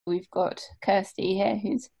We've got Kirsty here,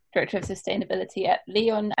 who's Director of Sustainability at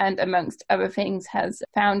Leon, and amongst other things, has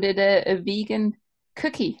founded a vegan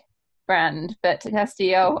cookie brand. But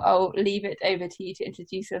Kirsty, I'll leave it over to you to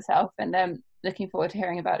introduce yourself, and looking forward to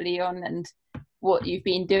hearing about Leon and what you've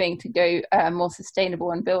been doing to go more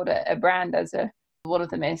sustainable and build a brand as one of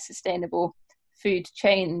the most sustainable food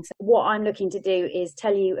chains. What I'm looking to do is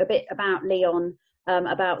tell you a bit about Leon,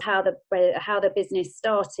 about how the business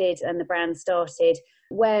started and the brand started,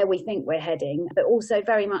 where we think we're heading, but also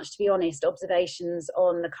very much, to be honest, observations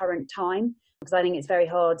on the current time, because I think it's very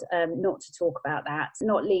hard not to talk about that,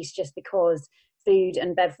 not least just because food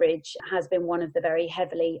and beverage has been one of the very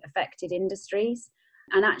heavily affected industries.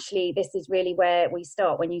 And actually, this is really where we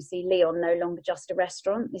start when you see Leon no longer just a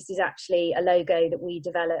restaurant. This is actually a logo that we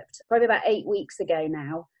developed probably about 8 weeks ago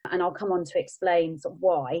now, and I'll come on to explain sort of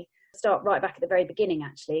why. Start right back at the very beginning,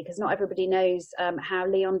 actually, because not everybody knows how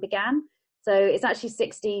Leon began. So it's actually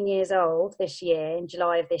 16 years old this year, in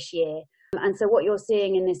July of this year. And so what you're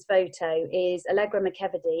seeing in this photo is Allegra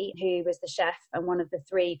McEvedy, who was the chef and one of the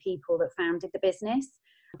 3 people that founded the business,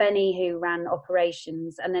 Benny, who ran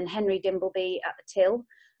operations, and then Henry Dimbleby at the till,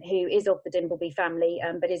 who is of the Dimbleby family,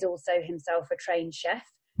 but is also himself a trained chef.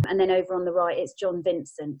 And then over on the right, it's John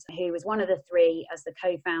Vincent, who was one of the 3 as the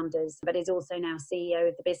co-founders, but is also now CEO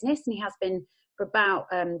of the business. And he has been for about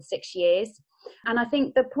 6 years. And I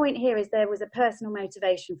think the point here is there was a personal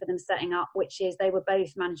motivation for them setting up, which is they were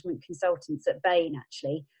both management consultants at Bain,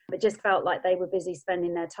 actually, but just felt like they were busy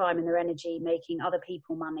spending their time and their energy making other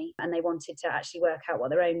people money. And they wanted to actually work out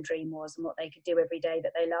what their own dream was and what they could do every day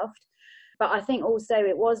that they loved. But I think also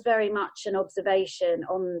it was very much an observation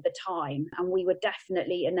on the time, and we were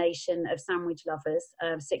definitely a nation of sandwich lovers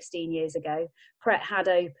 16 years ago. Pret had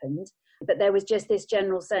opened, but there was just this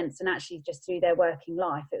general sense, and actually just through their working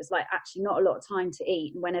life, it was like actually not a lot of time to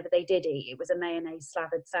eat. And whenever they did eat, it was a mayonnaise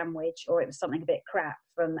slathered sandwich, or it was something a bit crap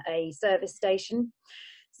from a service station.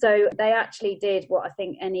 So they actually did what I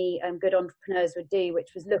think any good entrepreneurs would do,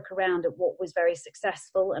 which was look around at what was very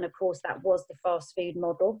successful. And of course, that was the fast food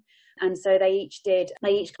model. And so they each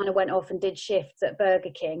kind of went off and did shifts at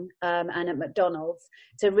Burger King and at McDonald's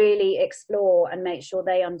to really explore and make sure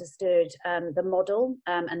they understood the model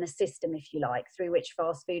and the system, if you like, through which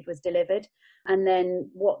fast food was delivered. And then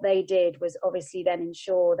what they did was obviously then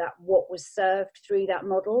ensure that what was served through that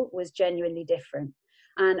model was genuinely different.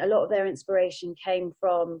 And a lot of their inspiration came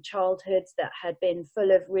from childhoods that had been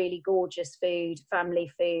full of really gorgeous food,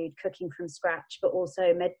 family food, cooking from scratch, but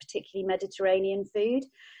also particularly Mediterranean food.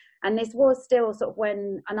 And this was still sort of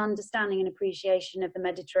when an understanding and appreciation of the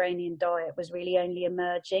Mediterranean diet was really only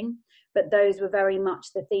emerging. But those were very much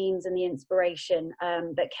the themes and the inspiration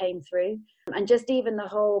that came through. And just even the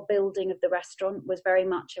whole building of the restaurant was very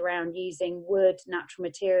much around using wood, natural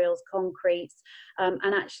materials, concretes,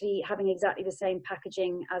 and actually having exactly the same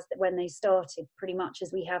packaging as when they started, pretty much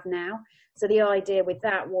as we have now. So the idea with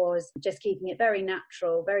that was just keeping it very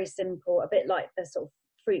natural, very simple, a bit like the sort of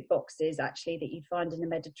fruit boxes actually that you'd find in the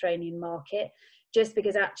Mediterranean market, just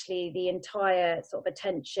because actually the entire sort of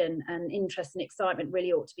attention and interest and excitement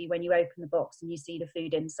really ought to be when you open the box and you see the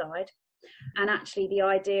food inside. And actually the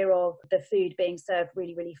idea of the food being served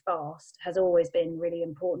really, really fast has always been really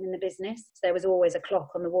important in the business. So there was always a clock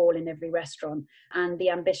on the wall in every restaurant. And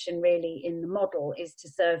the ambition really in the model is to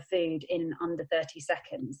serve food in under 30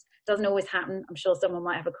 seconds. Doesn't always happen. I'm sure someone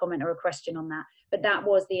might have a comment or a question on that. But that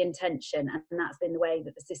was the intention, and that's been the way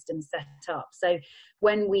that the system's set up. So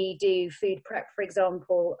when we do food prep, for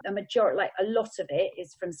example, a lot of it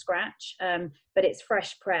is from scratch, but it's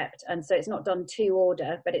fresh prepped. And so it's not done to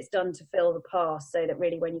order, but it's done to fill the pass, so that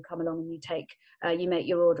really when you come along and you make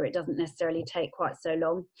your order, it doesn't necessarily take quite so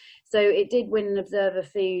long. So it did win an Observer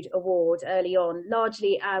Food Award early on,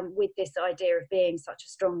 largely with this idea of being such a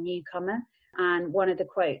strong newcomer. And one of the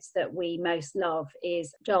quotes that we most love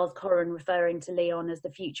is Giles Corran referring to Leon as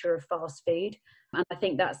the future of fast food. And I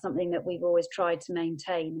think that's something that we've always tried to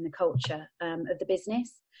maintain in the culture of the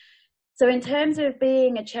business. So in terms of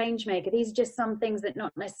being a change maker, these are just some things that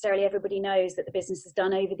not necessarily everybody knows that the business has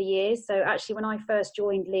done over the years. So actually, when I first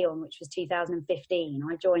joined Leon, which was 2015,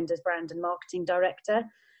 I joined as brand and marketing director.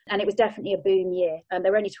 And it was definitely a boom year.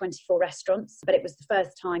 There were only 24 restaurants, but it was the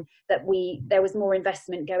first time that there was more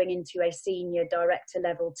investment going into a senior director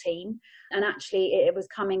level team. And actually it was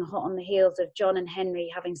coming hot on the heels of John and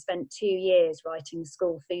Henry having spent 2 years writing the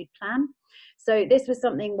school food plan. So this was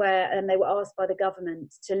something where they were asked by the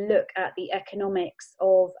government to look at the economics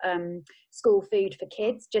of school food for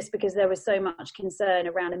kids, just because there was so much concern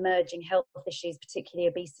around emerging health issues, particularly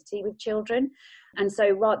obesity with children. And so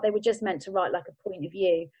they were just meant to write like a point of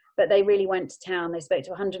view. But they really went to town. They spoke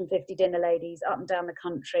to 150 dinner ladies up and down the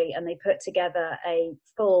country, and they put together a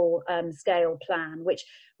full scale plan, which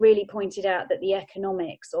really pointed out that the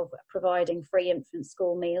economics of providing free infant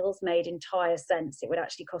school meals made entire sense. It would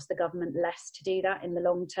actually cost the government less to do that in the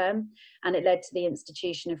long term. And it led to the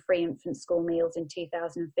institution of free infant school meals in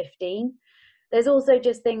 2015. There's also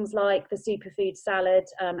just things like the superfood salad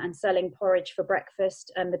and selling porridge for breakfast.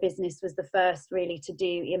 And the business was the first really to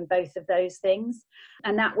do in both of those things.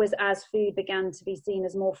 And that was as food began to be seen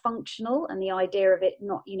as more functional, and the idea of it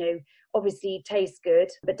not, obviously tastes good,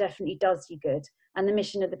 but definitely does you good. And the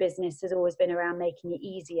mission of the business has always been around making it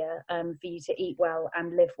easier for you to eat well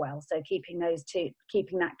and live well. So keeping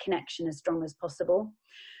that connection as strong as possible.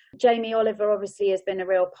 Jamie Oliver obviously has been a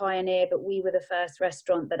real pioneer, but we were the first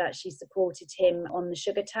restaurant that actually supported him on the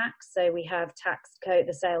sugar tax. So we have taxed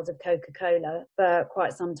the sales of Coca-Cola for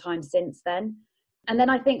quite some time since then. And then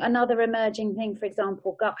I think another emerging thing, for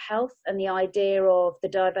example, gut health and the idea of the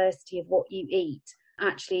diversity of what you eat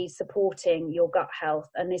actually supporting your gut health,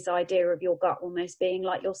 and this idea of your gut almost being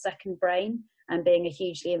like your second brain and being a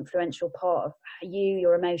hugely influential part of you,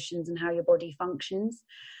 your emotions, and how your body functions.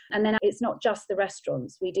 And then it's not just the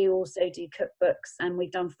restaurants. We do also do cookbooks, and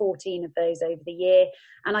we've done 14 of those over the year.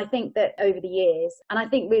 And I think that over the years, and I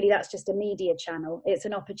think really that's just a media channel. It's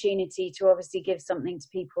an opportunity to obviously give something to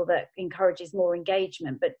people that encourages more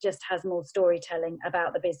engagement, but just has more storytelling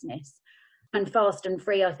about the business. And Fast and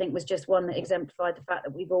Free, I think, was just one that exemplified the fact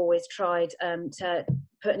that we've always tried to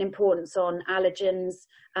put an importance on allergens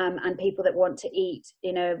and people that want to eat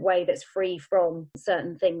in a way that's free from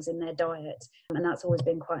certain things in their diet. And that's always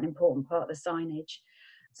been quite an important part of the signage.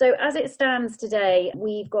 So as it stands today,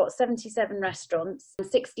 we've got 77 restaurants, and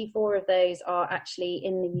 64 of those are actually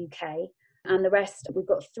in the UK. And the rest, we've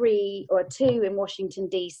got 3 or 2 in Washington,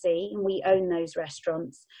 DC, and we own those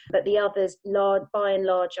restaurants. But the others, by and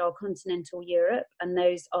large, are continental Europe, and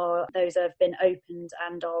those have been opened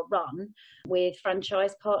and are run with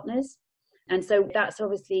franchise partners. And so that's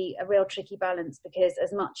obviously a real tricky balance, because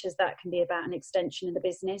as much as that can be about an extension of the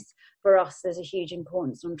business, for us, there's a huge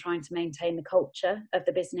importance on trying to maintain the culture of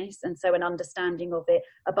the business. And so an understanding of it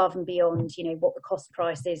above and beyond, what the cost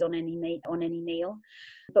price is on any meal.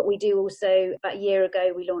 But we do also, about a year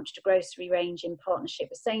ago, we launched a grocery range in partnership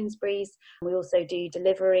with Sainsbury's. We also do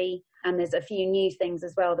delivery. And there's a few new things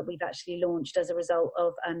as well that we've actually launched as a result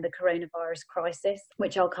of the coronavirus crisis,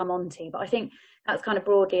 which I'll come on to. But I think that's kind of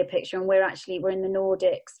broadly a picture. And we're in the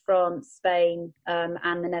Nordics, France, Spain,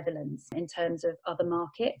 and the Netherlands in terms of other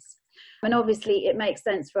markets. And obviously it makes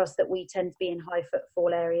sense for us that we tend to be in high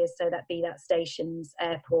footfall areas, so that be that stations,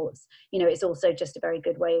 airports. It's also just a very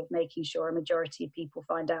good way of making sure a majority of people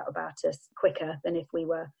find out about us quicker than if we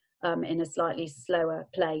were in a slightly slower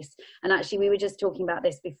place. And actually, we were just talking about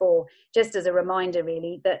this before, just as a reminder,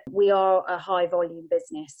 really, that we are a high volume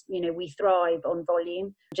business. We thrive on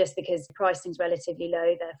volume just because pricing's relatively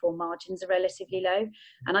low, therefore margins are relatively low.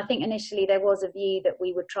 And I think initially there was a view that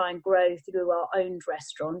we would try and grow through our owned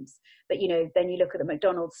restaurants. But, then you look at the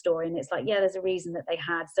McDonald's story and it's like, yeah, there's a reason that they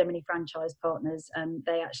had so many franchise partners, and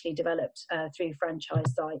they actually developed through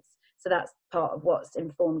franchise sites. So that's part of what's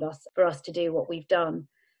informed us for us to do what we've done.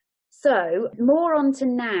 So more on to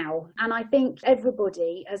now, and I think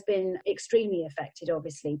everybody has been extremely affected,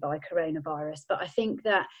 obviously, by coronavirus, but I think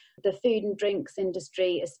that the food and drinks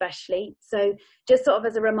industry especially. So just sort of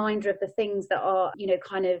as a reminder of the things that are,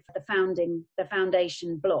 kind of the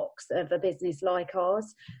foundation blocks of a business like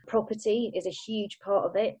ours. Property is a huge part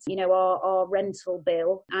of it. Our rental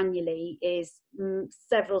bill annually is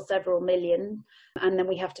several million, and then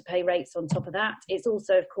we have to pay rates on top of that. It's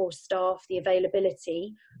also, of course, staff, the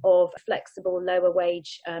availability of flexible, lower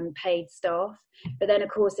wage paid staff. But then, of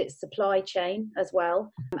course, it's supply chain as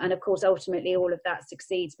well. And of course, ultimately, all of that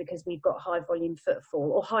succeeds because we've got high volume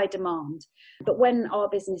footfall or high demand. But when our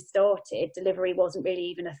business started, delivery wasn't really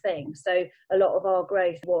even a thing. So a lot of our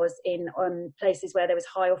growth was in places where there was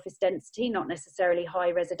high office density, not necessarily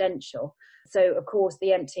high residential. So, of course,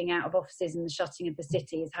 the emptying out of offices and the shutting of the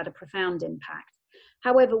city has had a profound impact.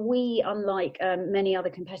 However, we, unlike many other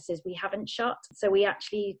competitors, we haven't shut. So we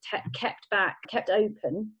actually kept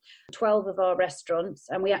open 12 of our restaurants,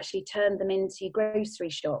 and we actually turned them into grocery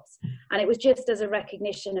shops. And it was just as a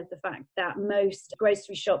recognition of the fact that most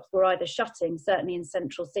grocery shops were either shutting, certainly in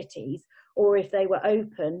central cities, or if they were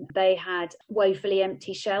open, they had woefully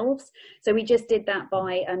empty shelves. So we just did that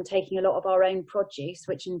by taking a lot of our own produce,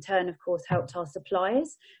 which in turn, of course, helped our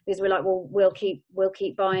suppliers, because we're like, well, we'll keep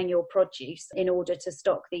buying your produce in order to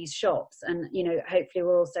stock these shops. And, hopefully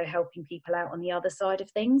we're also helping people out on the other side of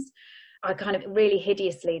things. I kind of really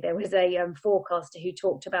hideously, there was a forecaster who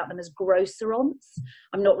talked about them as grocerants.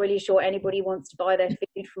 I'm not really sure anybody wants to buy their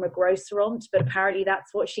food from a grocerant, but apparently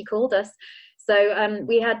that's what she called us. So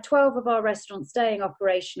we had 12 of our restaurants staying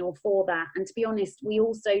operational for that. And to be honest, we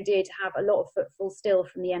also did have a lot of footfall still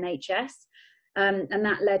from the NHS. And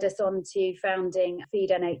that led us on to founding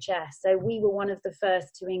Feed NHS. So we were one of the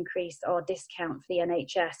first to increase our discount for the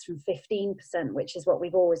NHS from 15%, which is what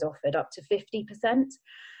we've always offered, up to 50%.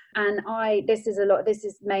 And this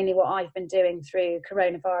is mainly what I've been doing through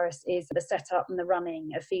coronavirus, is the setup and the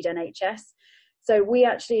running of Feed NHS. So we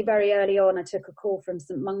actually, very early on, I took a call from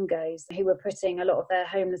St Mungo's, who were putting a lot of their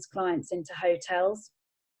homeless clients into hotels.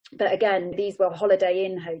 But again, these were Holiday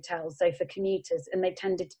Inn hotels, so for commuters, and they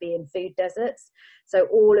tended to be in food deserts. So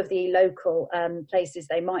all of the local places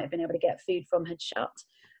they might have been able to get food from had shut.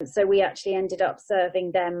 So we actually ended up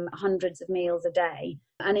serving them hundreds of meals a day.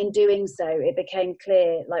 And in doing so, it became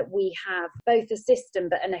clear, like, we have both a system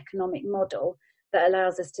but an economic model that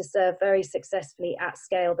allows us to serve very successfully at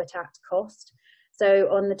scale but at cost.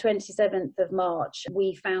 So on the 27th of March,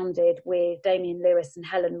 we founded with Damien Lewis and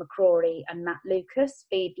Helen McCrory and Matt Lucas,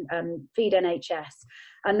 Feed NHS.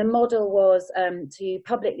 And the model was to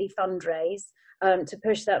publicly fundraise, to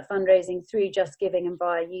push that fundraising through Just Giving and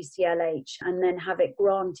via UCLH, and then have it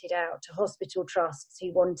granted out to hospital trusts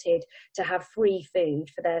who wanted to have free food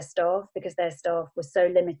for their staff, because their staff were so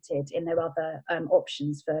limited in their other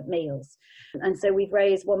options for meals. And so we've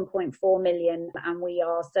raised 1.4 million, and we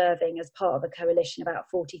are serving, as part of a coalition, about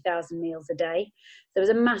 40,000 meals a day. There was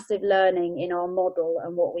a massive learning in our model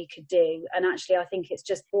and what we could do. And actually, I think it's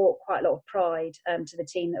just brought quite a lot of pride to the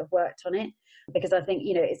team that have worked on it, because I think,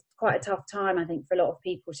 it's quite a tough time, I think, for a lot of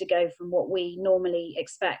people to go from what we normally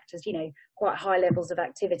expect as, quite high levels of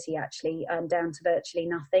activity, actually, down to virtually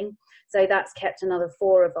nothing. So that's kept another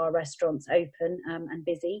 4 of our restaurants open and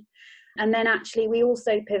busy. And then actually we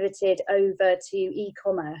also pivoted over to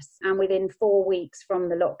e-commerce, and within 4 weeks from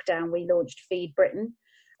the lockdown, we launched Feed Britain.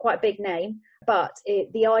 Quite a big name, but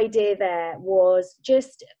the idea there was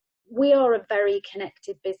just, we are a very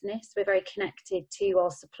connected business. We're very connected to our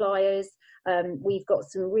suppliers. We've got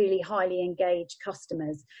some really highly engaged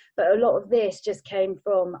customers, but a lot of this just came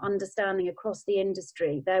from understanding across the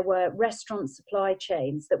industry. There were restaurant supply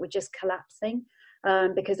chains that were just collapsing.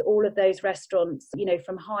 Because all of those restaurants,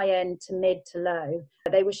 from high end to mid to low,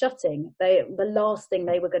 they were shutting. The last thing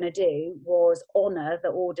they were going to do was honour the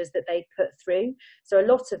orders that they put through. So a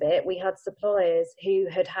lot of it, we had suppliers who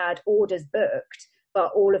had orders booked,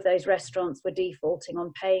 but all of those restaurants were defaulting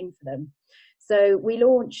on paying for them. So we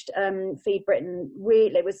launched Feed Britain.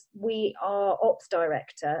 Our ops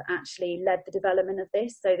director actually led the development of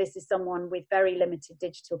this. So this is someone with very limited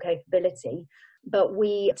digital capability. But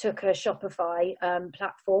we took a Shopify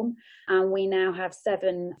platform, and we now have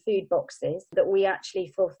 7 food boxes that we actually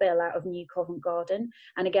fulfill out of New Covent Garden.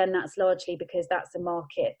 And again, that's largely because that's a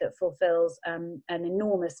market that fulfills an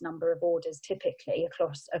enormous number of orders typically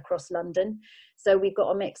across London. So we've got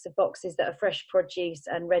a mix of boxes that are fresh produce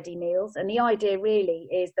and ready meals. And the idea really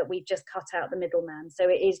is that we've just cut out the middleman. So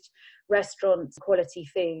it is restaurant quality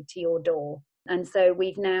food to your door. And so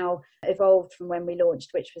we've now evolved from when we launched,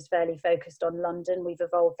 which was fairly focused on London. We've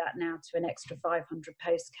evolved that now to an extra 500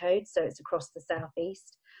 postcodes, so it's across the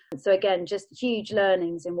southeast. And so again, just huge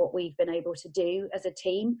learnings in what we've been able to do as a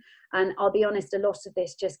team. And I'll be honest, a lot of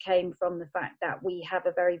this just came from the fact that we have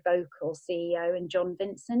a very vocal CEO in John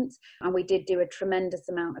Vincent, and we did do a tremendous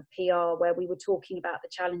amount of PR where we were talking about the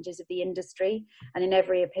challenges of the industry. And in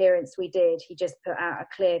every appearance we did, he just put out a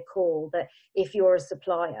clear call that if you're a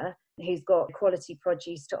supplier who's got quality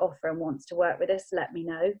produce to offer and wants to work with us, let me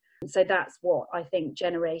know. And so that's what I think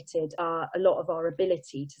generated a lot of our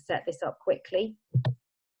ability to set this up quickly.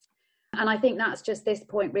 And I think that's just this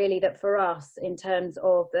point really, that for us, in terms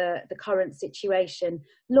of the current situation,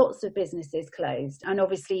 lots of businesses closed. And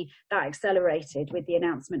obviously that accelerated with the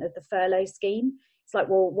announcement of the furlough scheme. It's like,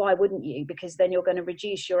 well, why wouldn't you? Because then you're going to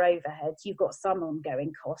reduce your overheads. You've got some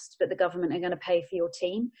ongoing costs, but the government are going to pay for your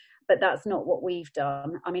team. But that's not what we've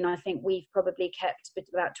done. I mean, I think we've probably kept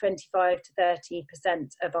about 25 to 30%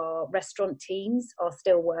 of our restaurant teams are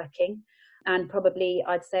still working. And probably,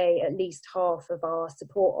 I'd say, at least half of our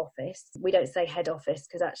support office. We don't say head office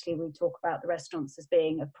because actually we talk about the restaurants as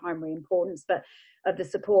being of primary importance, but of the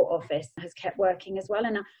support office has kept working as well.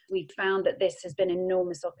 And we've found that this has been an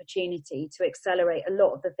enormous opportunity to accelerate a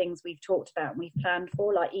lot of the things we've talked about and we've planned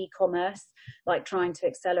for, like e-commerce, like trying to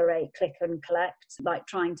accelerate click and collect, like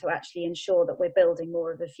trying to actually ensure that we're building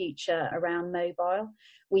more of a future around mobile.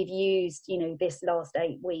 We've used, this last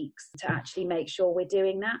 8 weeks to actually make sure we're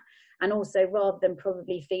doing that. And also, rather than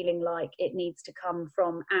probably feeling like it needs to come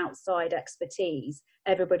from outside expertise,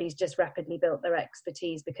 everybody's just rapidly built their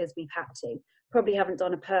expertise because we've had to. Probably haven't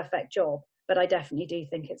done a perfect job, but I definitely do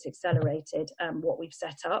think it's accelerated what we've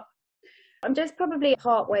set up. I'm just probably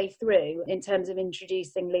partway through in terms of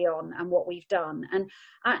introducing Leon and what we've done. And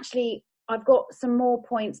actually, I've got some more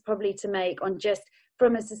points probably to make on just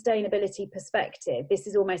from a sustainability perspective. This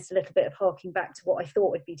is almost a little bit of harking back to what I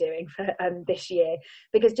thought we'd be doing for this year,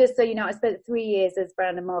 because just so you know, I spent 3 years as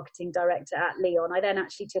brand and marketing director at Leon. I then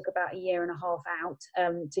actually took about 1.5 years out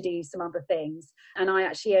to do some other things, and I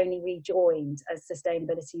actually only rejoined as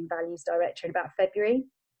sustainability and values director in about February.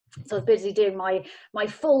 So I was busy doing my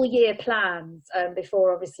full year plans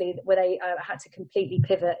before, obviously, where they had to completely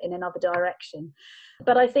pivot in another direction.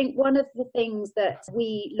 But I think one of the things that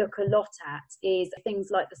we look a lot at is things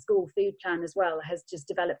like the school food plan as well has just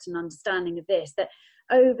developed an understanding of this, that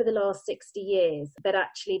over the last 60 years, that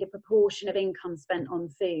actually the proportion of income spent on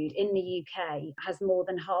food in the UK has more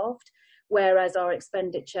than halved, whereas our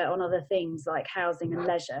expenditure on other things like housing and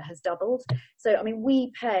leisure has doubled. So, I mean,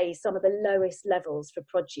 we pay some of the lowest levels for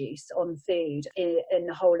produce on food in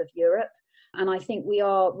the whole of Europe. And I think we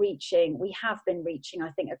have been reaching,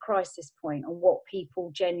 I think, a crisis point on what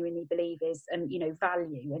people genuinely believe is,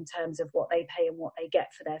 value in terms of what they pay and what they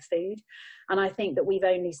get for their food. And I think that we've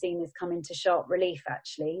only seen this come into sharp relief,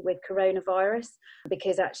 actually, with coronavirus,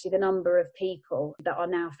 because actually the number of people that are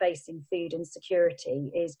now facing food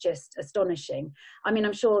insecurity is just astonishing. I mean,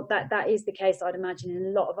 I'm sure that is the case, I'd imagine, in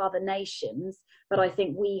a lot of other nations, but I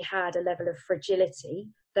think we had a level of fragility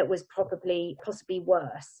that was possibly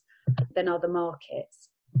worse than other markets.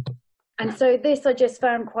 And so this I just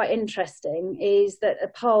found quite interesting, is that a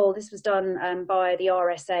poll, this was done by the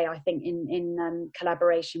RSA, I think, in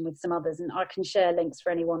collaboration with some others, and I can share links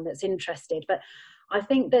for anyone that's interested. But I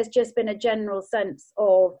think there's just been a general sense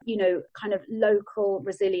of, kind of local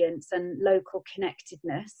resilience and local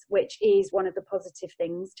connectedness, which is one of the positive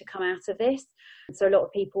things to come out of this. So a lot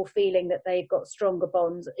of people feeling that they've got stronger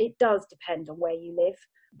bonds. It does depend on where you live,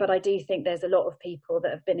 but I do think there's a lot of people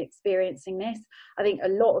that have been experiencing this. I think a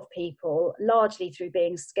lot of people, largely through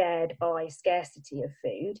being scared by scarcity of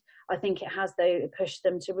food, I think it has, though, pushed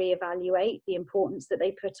them to reevaluate the importance that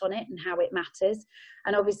they put on it and how it matters.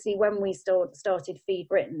 And obviously, when we started Feed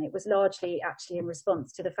Britain, it was largely actually in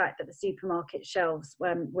response to the fact that the supermarket shelves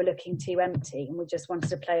were looking too empty, and we just wanted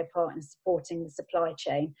to play a part in supporting the supply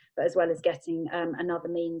chain, but as well as getting another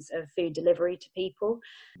means of food delivery to people.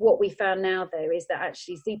 What we found now, though, is that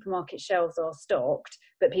actually supermarket shelves are stocked,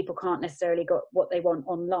 but people can't necessarily get what they want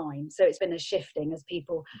online. So it's been a shifting as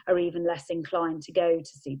people are even less inclined to go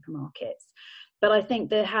to supermarkets. But I think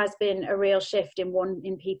there has been a real shift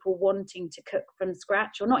in people wanting to cook from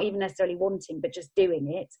scratch, or not even necessarily wanting, but just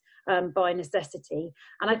doing it by necessity.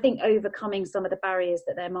 And I think overcoming some of the barriers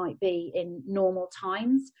that there might be in normal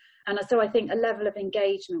times. And so I think a level of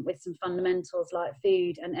engagement with some fundamentals like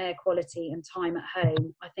food and air quality and time at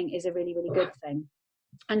home, I think is a really, really good thing.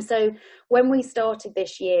 And so when we started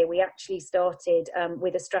this year, we actually started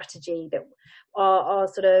with a strategy that our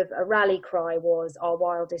sort of a rally cry was our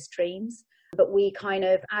wildest dreams. But we kind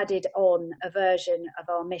of added on a version of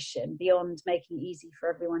our mission beyond making it easy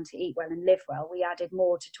for everyone to eat well and live well. We added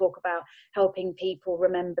more to talk about helping people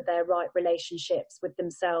remember their right relationships with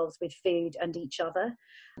themselves, with food and each other.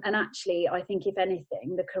 And actually, I think if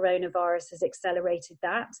anything, the coronavirus has accelerated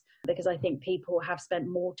that, because I think people have spent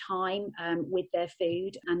more time with their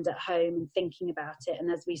food and at home and thinking about it.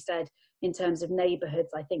 And as we said, in terms of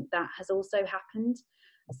neighbourhoods, I think that has also happened.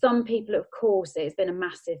 Some people, of course, it's been a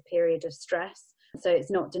massive period of stress, so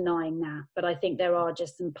it's not denying that. But I think there are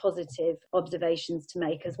just some positive observations to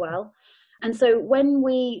make as well. And so when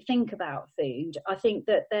we think about food, I think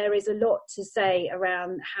that there is a lot to say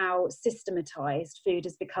around how systematized food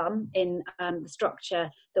has become in the structure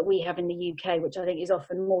that we have in the UK, which I think is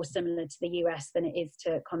often more similar to the US than it is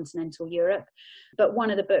to continental Europe. But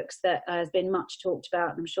one of the books that has been much talked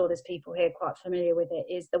about, and I'm sure there's people here quite familiar with it,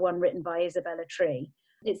 is the one written by Isabella Tree.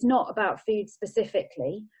 It's not about food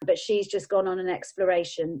specifically, but she's just gone on an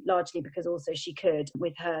exploration, largely because also she could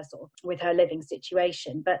with her living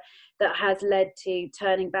situation, but that has led to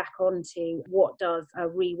turning back onto what does a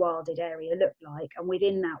rewilded area look like. And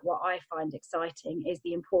within that, what I find exciting is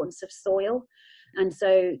the importance of soil. And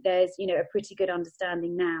so there's, you know, a pretty good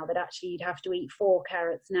understanding now that actually you'd have to eat 4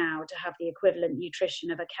 carrots now to have the equivalent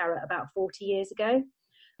nutrition of a carrot about 40 years ago,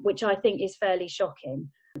 which I think is fairly shocking,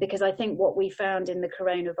 because I think what we found in the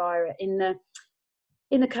coronavirus, in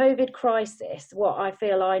the COVID crisis, what I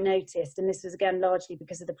feel I noticed, and this was again largely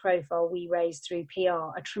because of the profile we raised through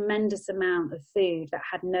PR, a tremendous amount of food that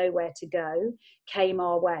had nowhere to go came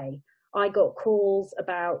our way. I got calls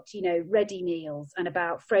about, you know, ready meals and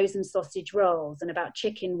about frozen sausage rolls and about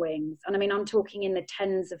chicken wings. And I mean, I'm talking in the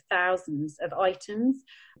tens of thousands of items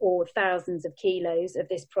or thousands of kilos of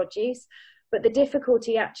this produce. But the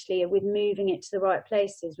difficulty actually with moving it to the right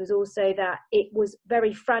places was also that it was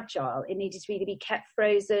very fragile. It needed to either be kept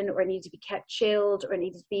frozen, or it needed to be kept chilled, or it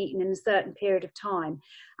needed to be eaten in a certain period of time.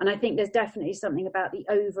 And I think there's definitely something about the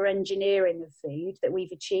over-engineering of food that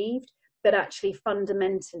we've achieved, but actually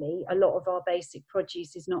fundamentally a lot of our basic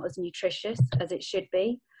produce is not as nutritious as it should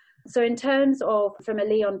be. So in terms of, from a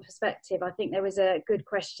Leon perspective, I think there was a good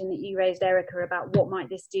question that you raised, Erica, about what might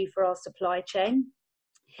this do for our supply chain.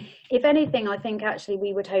 If anything, I think actually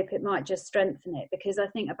we would hope it might just strengthen it, because I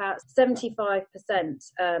think about 75%,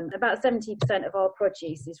 about 70% of our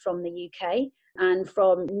produce is from the UK, and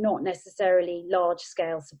from not necessarily large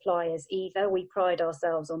scale suppliers either. We pride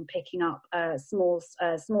ourselves on picking up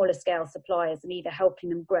smaller scale suppliers and either helping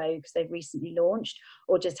them grow because they've recently launched,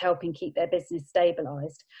 or just helping keep their business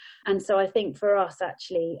stabilised. And so I think for us,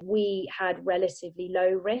 actually, we had relatively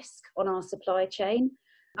low risk on our supply chain.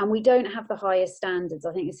 And we don't have the highest standards.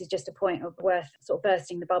 I think this is just a point of worth sort of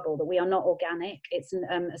bursting the bubble, that we are not organic. It's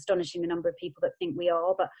astonishing the number of people that think we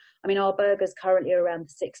are. But I mean, our burgers currently are around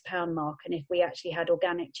the £6 mark. And if we actually had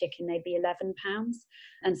organic chicken, they'd be £11.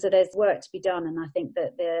 And so there's work to be done. And I think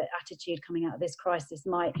that the attitude coming out of this crisis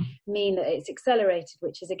might mean that it's accelerated,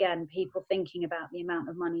 which is, again, people thinking about the amount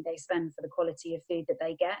of money they spend for the quality of food that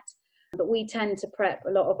they get. But we tend to prep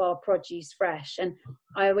a lot of our produce fresh. And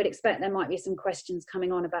I would expect there might be some questions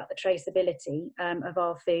coming on about the traceability of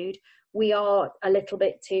our food. We are a little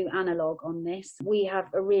bit too analog on this. We have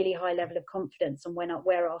a really high level of confidence on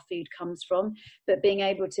where our food comes from, but being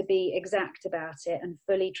able to be exact about it and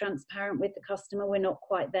fully transparent with the customer, we're not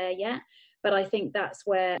quite there yet. But I think that's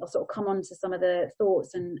where I'll sort of come on to some of the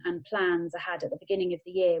thoughts and plans I had at the beginning of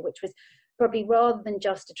the year, which was probably, rather than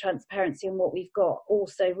just a transparency on what we've got,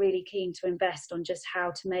 also really keen to invest on just how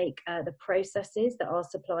to make the processes that our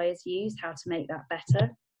suppliers use, how to make that better.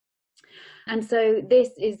 And so this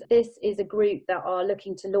is a group that are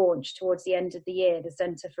looking to launch towards the end of the year, the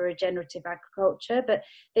Centre for Regenerative Agriculture. But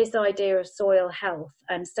this idea of soil health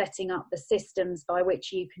and setting up the systems by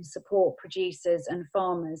which you can support producers and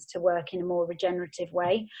farmers to work in a more regenerative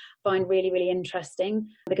way, I find really, really interesting,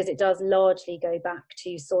 because it does largely go back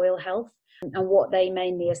to soil health. And what they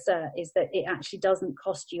mainly assert is that it actually doesn't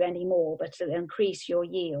cost you any more, but it'll increase your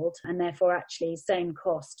yield, and therefore actually same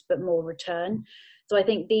cost but more return. So I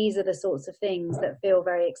think these are the sorts of things that feel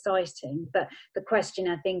very exciting. But the question,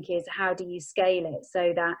 I think, is how do you scale it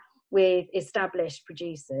so that with established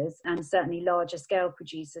producers and certainly larger scale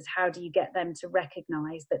producers, how do you get them to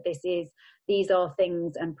recognise that these are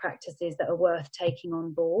things and practices that are worth taking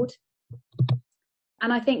on board?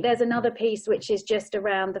 And I think there's another piece which is just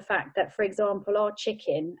around the fact that, for example, our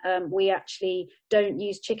chicken, we actually don't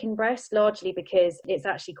use chicken breast, largely because it's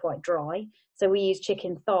actually quite dry. So we use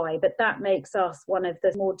chicken thigh, but that makes us one of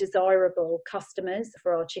the more desirable customers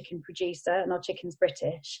for our chicken producer, and our chicken's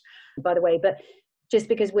British, by the way. But just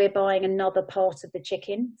because we're buying another part of the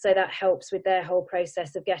chicken, so that helps with their whole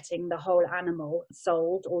process of getting the whole animal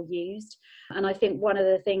sold or used. And I think one of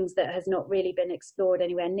the things that has not really been explored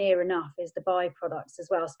anywhere near enough is the byproducts as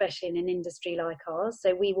well, especially in an industry like ours.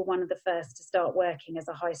 So we were one of the first to start working as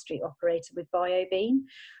a high street operator with BioBean,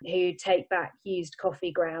 who take back used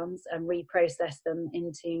coffee grounds and reprocess them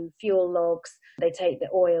into fuel logs. They take the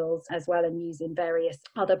oils as well and use in various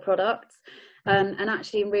other products. And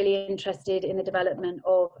actually I'm really interested in the development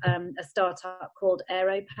of a startup called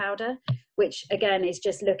Aero Powder, which again is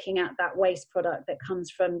just looking at that waste product that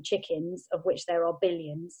comes from chickens, of which there are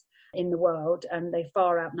billions in the world, and they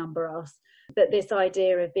far outnumber us. But this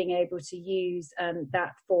idea of being able to use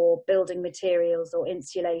that for building materials or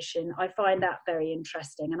insulation, I find that very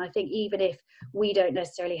interesting. And I think even if we don't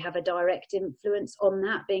necessarily have a direct influence on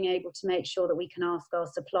that, being able to make sure that we can ask our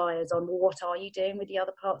suppliers on, well, what are you doing with the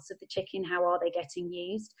other parts of the chicken? How are they getting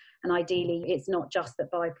used? And ideally, it's not just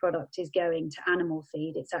that byproduct is going to animal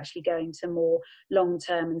feed, it's actually going to more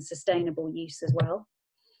long-term and sustainable use as well.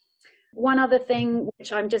 One other thing,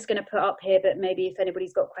 which I'm just going to put up here, but maybe if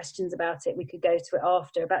anybody's got questions about it, we could go to it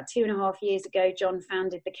after. About 2.5 years ago, John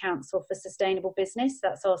founded the Council for Sustainable Business.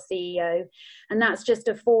 That's our CEO. And that's just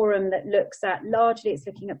a forum that looks at, largely it's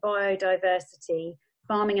looking at biodiversity,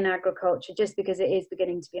 farming and agriculture, just because it is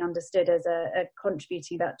beginning to be understood as a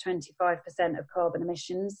contributing about 25% of carbon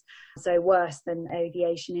emissions, so worse than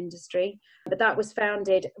aviation industry. But that was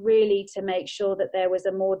founded really to make sure that there was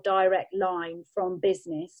a more direct line from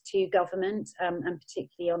business to government, and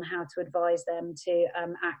particularly on how to advise them to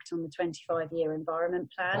act on the 25-year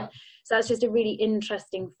environment plan. So that's just a really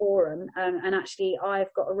interesting forum, and actually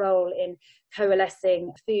I've got a role in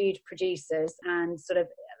coalescing food producers and sort of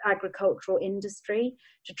agricultural industry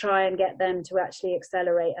to try and get them to actually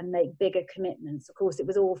accelerate and make bigger commitments. Of course, it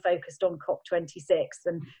was all focused on COP26,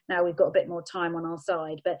 and now we've got a bit more time on our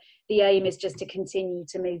side, but the aim is just to continue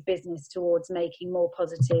to move business towards making more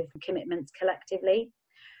positive commitments collectively.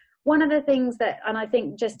 One of the things that, and I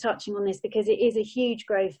think just touching on this because it is a huge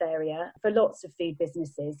growth area for lots of food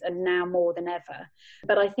businesses and now more than ever,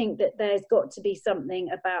 but I think that there's got to be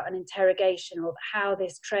something about an interrogation of how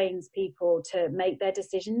this trains people to make their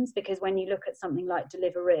decisions, because when you look at something like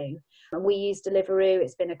Deliveroo, and we use Deliveroo,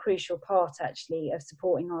 it's been a crucial part actually of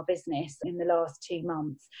supporting our business in the last 2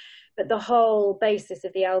 months, but the whole basis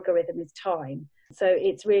of the algorithm is time. So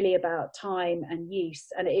it's really about time and use,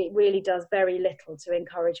 and it really does very little to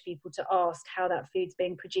encourage people to ask how that food's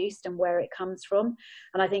being produced and where it comes from.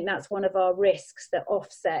 And I think that's one of our risks that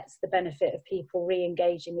offsets the benefit of people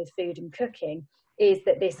re-engaging with food and cooking, is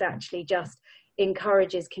that this actually just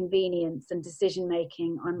encourages convenience and decision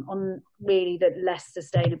making on really the less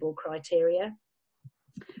sustainable criteria.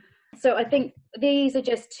 So I think these are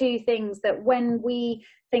just two things that when we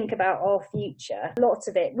think about our future, lots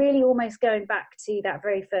of it really almost going back to that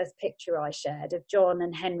very first picture I shared of John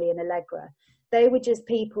and Henry and Allegra. They were just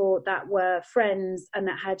people that were friends and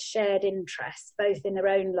that had shared interests, both in their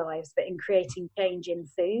own lives, but in creating change in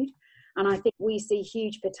food. And I think we see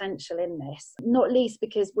huge potential in this, not least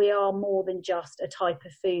because we are more than just a type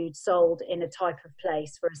of food sold in a type of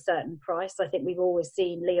place for a certain price. I think we've always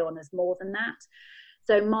seen Leon as more than that.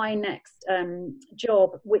 So my next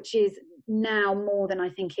job, which is now more than I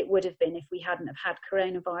think it would have been if we hadn't have had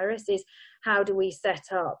coronavirus, is how do we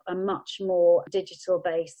set up a much more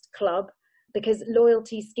digital-based club? Because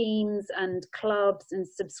loyalty schemes and clubs and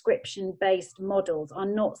subscription-based models are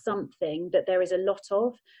not something that there is a lot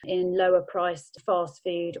of in lower-priced fast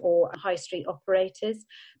food or high street operators,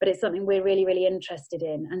 but it's something we're really, really interested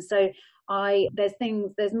in. And so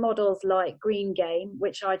there's models like Green Game,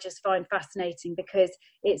 which I just find fascinating because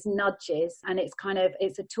it's nudges and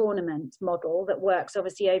it's a tournament model that works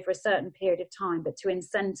obviously over a certain period of time, but to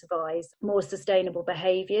incentivize more sustainable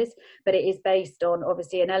behaviors. But it is based on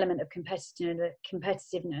obviously an element of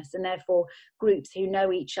competitiveness, and therefore groups who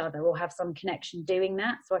know each other or have some connection doing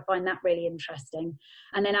that. So I find that really interesting.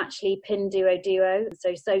 And then actually Pinduoduo,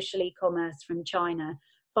 so social e-commerce from China,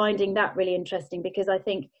 finding that really interesting because I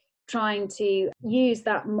think trying to use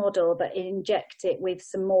that model but inject it with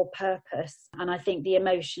some more purpose, and I think the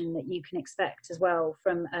emotion that you can expect as well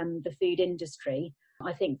from the food industry,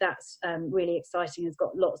 I think that's really exciting, has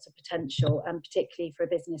got lots of potential, and particularly for a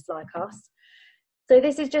business like us. So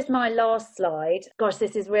this is just my last slide. Gosh,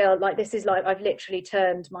 this is real, this is like I've literally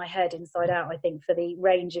turned my head inside out, I think, for the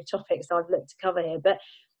range of topics I've looked to cover here. But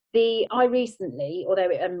I recently, although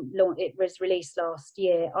it was released last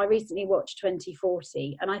year, I recently watched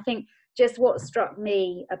 2040, and I think just what struck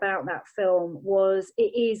me about that film was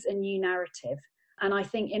it is a new narrative. And I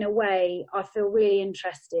think in a way, I feel really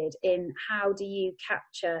interested in how do you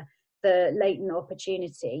capture the latent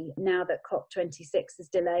opportunity now that COP26 is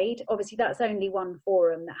delayed. Obviously, that's only one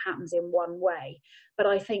forum that happens in one way. But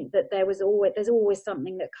I think that there's always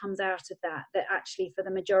something that comes out of that actually for the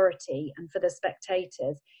majority and for the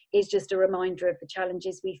spectators is just a reminder of the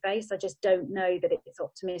challenges we face. I just don't know that it's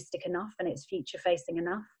optimistic enough and it's future facing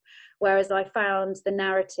enough. Whereas I found the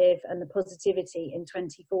narrative and the positivity in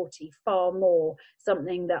 2040 far more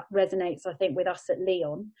something that resonates, I think, with us at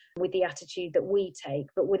Leon, with the attitude that we take,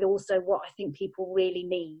 but with also what I think people really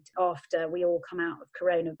need after we all come out of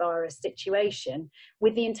coronavirus situation,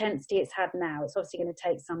 with the intensity it's had now. It's obviously going to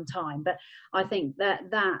take some time, but I think that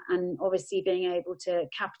and obviously being able to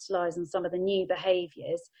capitalise on some of the new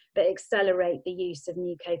behaviours that accelerate the use of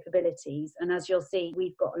new capabilities. And as you'll see,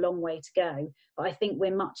 we've got a long way to go, but I think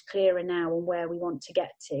we're much clearer now on where we want to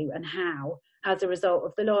get to and how, as a result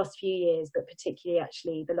of the last few years, but particularly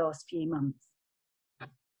actually the last few months.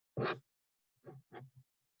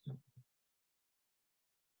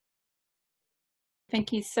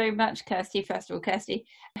 Thank you so much, Kirsty. First of all, Kirsty,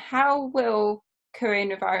 how will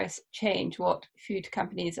coronavirus change what food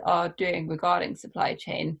companies are doing regarding supply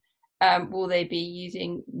chain? Will they be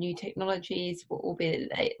using new technologies? What will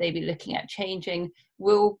they be looking at changing?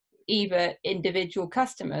 Will either individual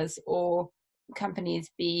customers or companies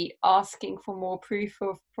be asking for more proof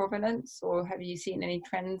of provenance, or have you seen any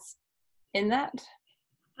trends in that?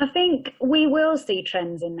 I think we will see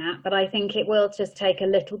trends in that, but I think it will just take a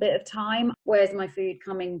little bit of time. Where's my food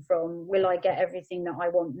coming from? Will I get everything that I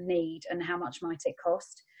want and need? And how much might it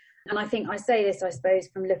cost? And I think I say this, I suppose,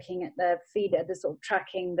 from looking at the sort of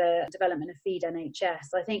tracking the development of Feed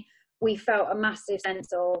NHS. I think we felt a massive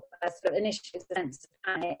sense of sort of initial sense of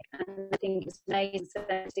panic, and I think it's an amazing sense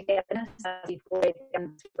of togetherness as people already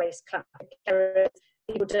began to raise clap carers,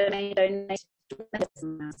 people donated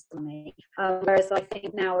money. Whereas I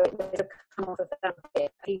think now it will come off of that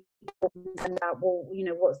bit. People send out, well, you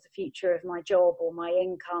know, what's the future of my job or my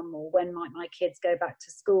income, or when might my kids go back to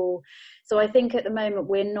school? So I think at the moment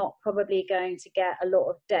we're not probably going to get a lot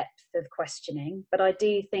of depth of questioning, but I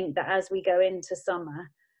do think that as we go into summer,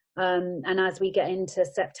 and as we get into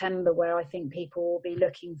September, where I think people will be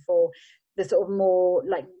looking for the sort of more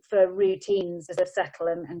like for routines to settle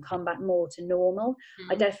and come back more to normal,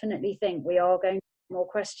 I definitely think we are going to be more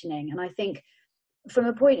questioning. And I think from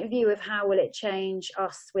a point of view of how will it change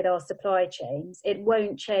us with our supply chains, it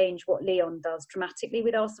won't change what Leon does dramatically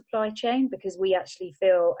with our supply chain, because we actually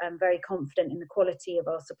feel very confident in the quality of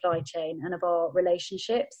our supply chain and of our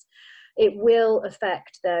relationships. It will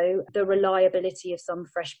affect, though, the reliability of some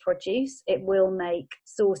fresh produce. It will make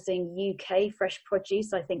sourcing UK fresh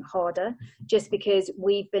produce, I think, harder, just because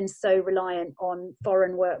we've been so reliant on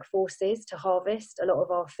foreign workforces to harvest a lot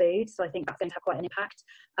of our food. So I think that's going to have quite an impact.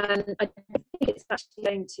 I don't think it's actually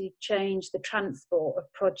going to change the transport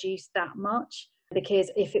of produce that much,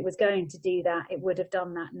 because if it was going to do that, it would have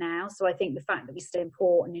done that now. So I think the fact that we still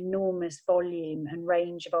import an enormous volume and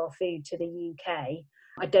range of our food to the UK,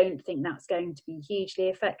 I don't think that's going to be hugely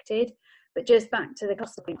affected. But just back to the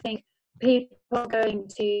cost point, I think people are going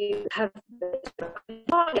to have,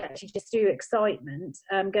 actually just through excitement,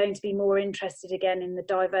 going to be more interested again in the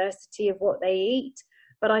diversity of what they eat.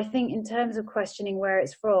 But I think in terms of questioning where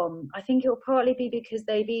it's from, I think it will partly be because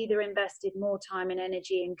they've either invested more time and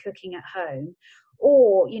energy in cooking at home,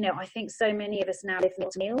 or, you know, I think so many of us now live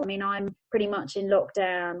meal to meal. I mean, I'm pretty much in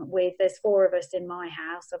lockdown there's 4 of us in my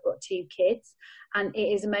house. I've got 2 kids, and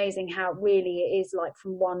it is amazing how really it is like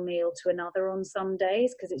from one meal to another on some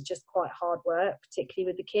days, because it's just quite hard work,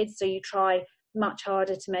 particularly with the kids. So you try much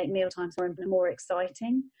harder to make mealtimes more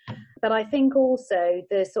exciting. But I think also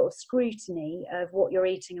the sort of scrutiny of what you're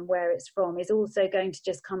eating and where it's from is also going to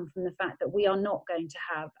just come from the fact that we are not going to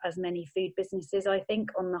have as many food businesses, I think,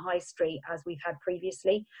 on the high street as we've had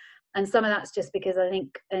previously. And some of that's just because I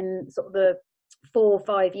think in sort of the 4 or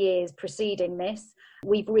 5 years preceding this,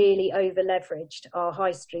 we've really over leveraged our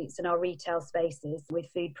high streets and our retail spaces with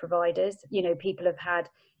food providers. People have had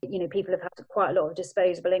quite a lot of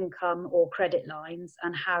disposable income or credit lines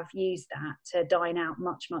and have used that to dine out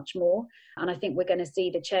much, much more. And I think we're going to see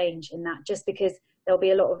the change in that, just because there'll be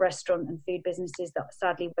a lot of restaurant and food businesses that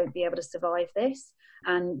sadly won't be able to survive this.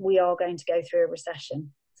 And we are going to go through a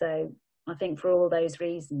recession. So I think for all those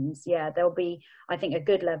reasons, there'll be, I think, a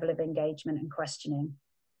good level of engagement and questioning.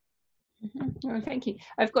 Oh, thank you.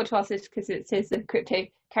 I've got to ask this because it says the Crypto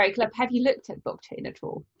Carry Club. Have you looked at blockchain at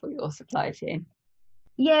all for your supply chain?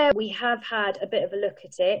 Yeah, we have had a bit of a look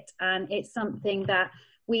at it, and it's something that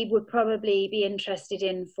we would probably be interested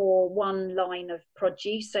in for one line of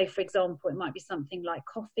produce. So, for example, it might be something like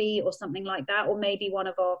coffee or something like that, or maybe one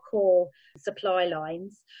of our core supply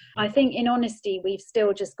lines. I think, in honesty, we've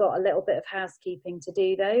still just got a little bit of housekeeping to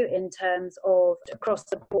do, though, in terms of across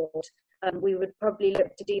the board. We would probably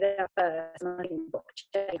look to do that first,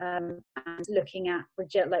 and looking at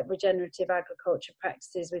regenerative agriculture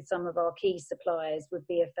practices with some of our key suppliers would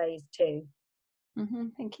be a phase 2.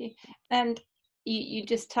 Thank you. And you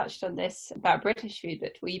just touched on this about British food,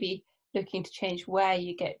 but will you be looking to change where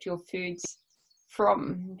you get your foods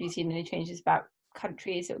from? Have you seen any changes about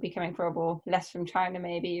countries that will be coming from, or less from China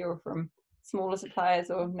maybe, or from smaller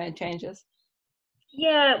suppliers, or no changes?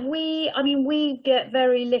 Yeah, we get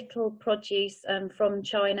very little produce from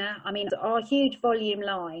China. I mean, our huge volume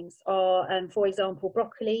lines are, for example,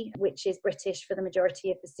 broccoli, which is British for the majority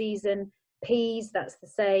of the season. Peas, that's the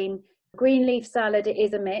same. Green leaf salad, it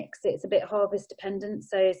is a mix. It's a bit harvest dependent.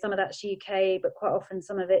 So some of that's UK, but quite often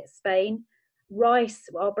some of it's Spain. Rice,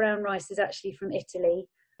 our brown rice is actually from Italy.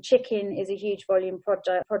 Chicken is a huge volume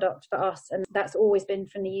product for us, and that's always been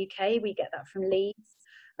from the UK. We get that from Leeds.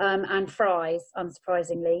 and fries,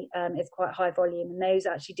 unsurprisingly, is quite high volume, and those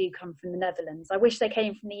actually do come from the Netherlands. I wish they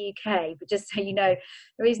came from the UK, but just so you know,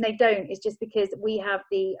 the reason they don't is just because we have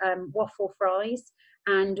the waffle fries,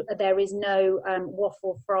 and there is no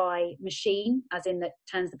waffle fry machine, as in that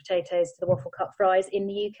turns the potatoes to the waffle cut fries in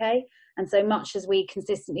the UK. And so much as we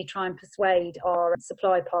consistently try and persuade our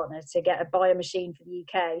supply partner to buy a machine for the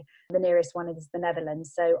UK, the nearest one is the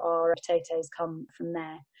Netherlands. So our potatoes come from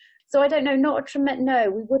there. So I don't know, no,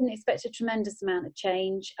 we wouldn't expect a tremendous amount of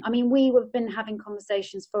change. I mean, we have been having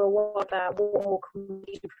conversations for a while about what more can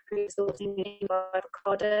we improve sourcing in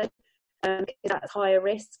avocado, because that's higher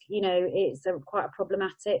risk. You know, it's quite a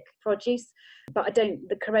problematic produce. But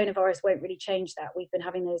the coronavirus won't really change that. We've been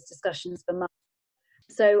having those discussions for months.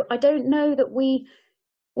 So I don't know that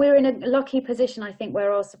we're in a lucky position, I think,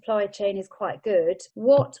 where our supply chain is quite good.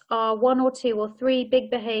 What are 1 or 2 or 3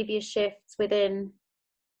 big behaviour shifts within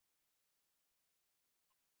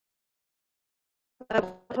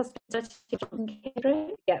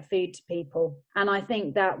get food to people? And I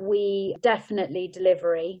think that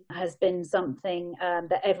delivery has been something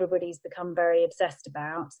that everybody's become very obsessed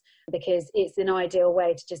about, because it's an ideal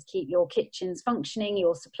way to just keep your kitchens functioning,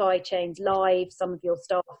 your supply chains live, some of your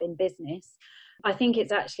staff in business. I think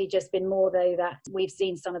it's actually just been more, though, that we've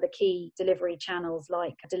seen some of the key delivery channels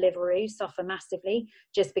like Deliveroo suffer massively,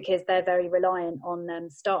 just because they're very reliant on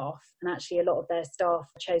staff. And actually a lot of their staff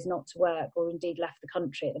chose not to work, or indeed left the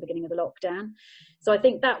country at the beginning of the lockdown. So I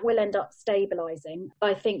think that will end up stabilising.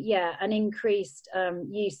 I think, an increased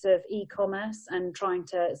use of e-commerce and trying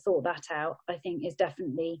to sort that out, I think, is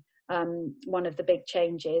definitely one of the big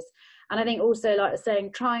changes. And I think also, like I was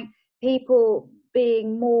saying, people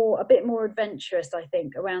being a bit more adventurous, I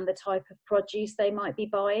think, around the type of produce they might be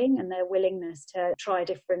buying and their willingness to try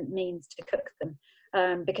different means to cook them.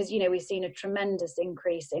 Because, we've seen a tremendous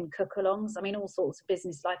increase in cook-alongs. I mean, all sorts of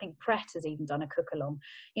businesses. I think Pret has even done a cook-along.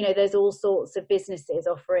 There's all sorts of businesses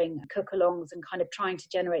offering cook-alongs and kind of trying to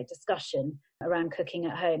generate discussion around cooking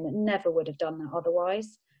at home that never would have done that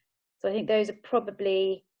otherwise. So I think those are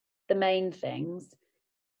probably the main things.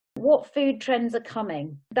 What food trends are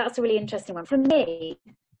coming? That's a really interesting one. For me,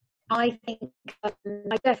 I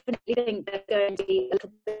definitely think there's going to be a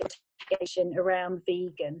little bit of attention around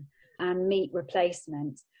vegan and meat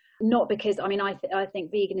replacement. Not because, I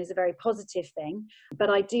think vegan is a very positive thing, but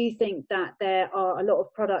I do think that there are a lot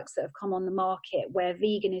of products that have come on the market where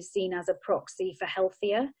vegan is seen as a proxy for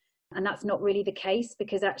healthier. And that's not really the case,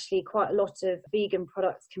 because actually quite a lot of vegan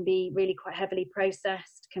products can be really quite heavily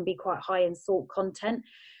processed, can be quite high in salt content.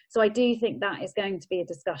 So I do think that is going to be a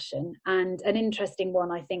discussion, and an interesting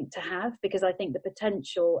one, I think, to have, because I think the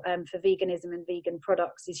potential for veganism and vegan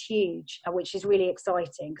products is huge, which is really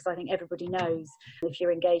exciting, because I think everybody knows, if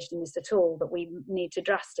you're engaged in this at all, that we need to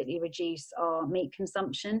drastically reduce our meat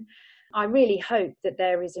consumption. I really hope that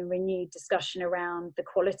there is a renewed discussion around the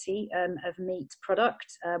quality of meat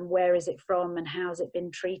product. Where is it from and how has it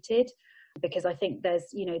been treated? Because I think there's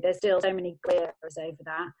still so many grey areas over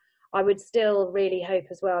that. I would still really hope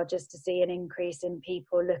as well just to see an increase in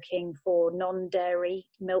people looking for non-dairy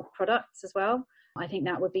milk products as well. I think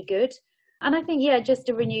that would be good. And I think, just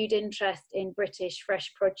a renewed interest in British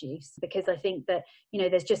fresh produce, because I think that,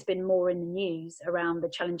 there's just been more in the news around the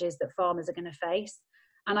challenges that farmers are going to face.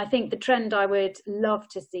 And I think the trend I would love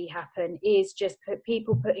to see happen is just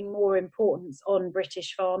people putting more importance on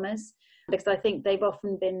British farmers, because I think they've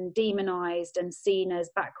often been demonised and seen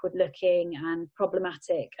as backward looking and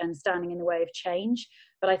problematic and standing in the way of change.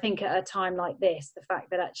 But I think at a time like this, the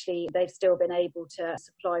fact that actually they've still been able to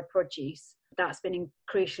supply produce, that's been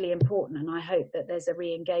crucially important. And I hope that there's a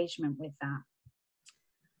re-engagement with that.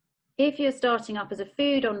 If you're starting up as a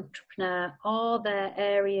food entrepreneur, are there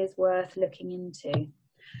areas worth looking into?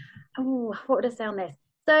 Oh, what would I say on this?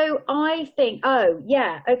 So I think,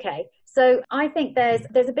 So I think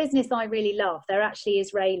there's a business I really love. They're actually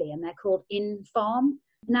Israeli, and they're called InFarm.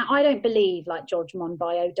 Now, I don't believe, like George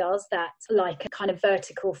Monbiot does, that like a kind of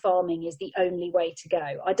vertical farming is the only way to go.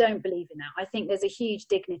 I don't believe in that. I think there's a huge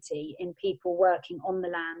dignity in people working on the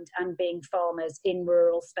land and being farmers in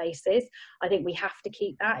rural spaces. I think we have to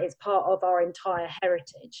keep that. It's part of our entire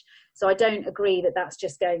heritage. So I don't agree that that's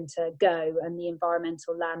just going to go, and the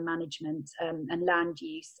environmental land management and land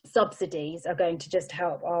use subsidies are going to just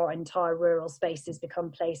help our entire rural spaces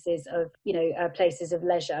become places of, places of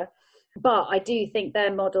leisure. But I do think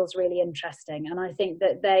their model's really interesting. And I think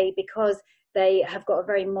that because they have got a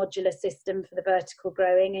very modular system for the vertical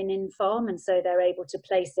growing in InFarm, and so they're able to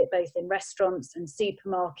place it both in restaurants and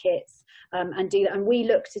supermarkets and do that. And we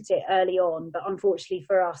looked at it early on, but unfortunately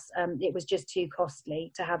for us, it was just too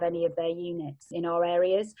costly to have any of their units in our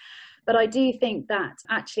areas. But I do think that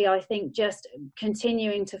actually, I think just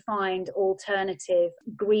continuing to find alternative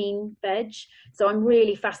green veg. So I'm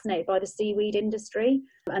really fascinated by the seaweed industry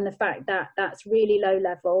and the fact that that's really low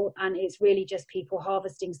level and it's really just people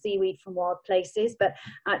harvesting seaweed from wild places. But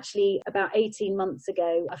actually, about 18 months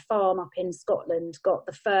ago, a farm up in Scotland got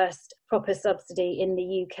the first proper subsidy in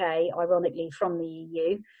the UK, ironically from the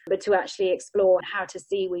EU, but to actually explore how to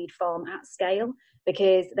seaweed farm at scale,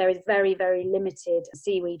 because there is very, very limited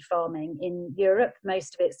seaweed farming in Europe.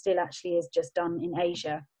 Most of it still actually is just done in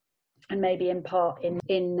Asia and maybe in part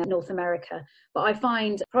in North America. But I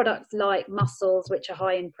find products like mussels, which are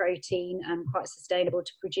high in protein and quite sustainable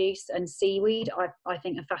to produce, and seaweed, I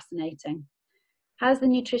think are fascinating. Has the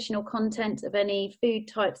nutritional content of any food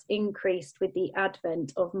types increased with the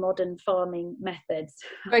advent of modern farming methods?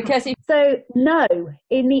 Kirsty. So no,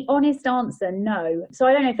 in the honest answer, no. So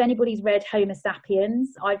I don't know if anybody's read Homo Sapiens.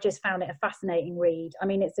 I've just found it a fascinating read. I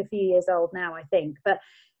mean, it's a few years old now, I think, but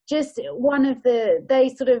just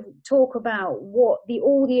they sort of talk about all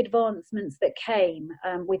the advancements that came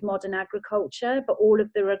with modern agriculture, but all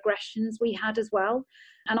of the regressions we had as well.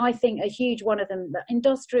 And I think a huge one of them, that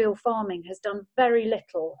industrial farming has done very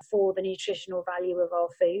little for the nutritional value of our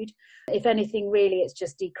food. If anything, really, it's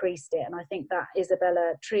just decreased it. And I think that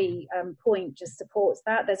Isabella Tree point just supports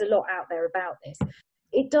that. There's a lot out there about this.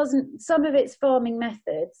 It doesn't, some of it's farming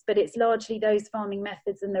methods, but it's largely those farming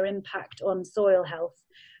methods and their impact on soil health.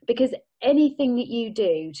 Because anything that you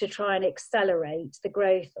do to try and accelerate the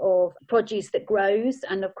growth of produce that grows,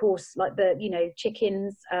 and of course, like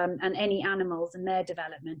chickens and any animals and their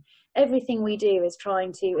development, everything we do is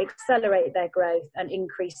trying to accelerate their growth and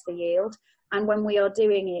increase the yield. And when we're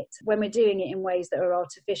doing it in ways that are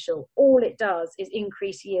artificial, all it does is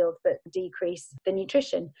increase yield but decrease the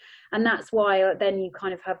nutrition. And that's why then you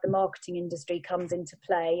kind of have the marketing industry comes into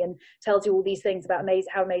play and tells you all these things about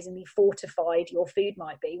how amazingly fortified your food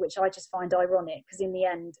might be, which I just find ironic, because in the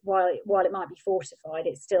end, while it might be fortified,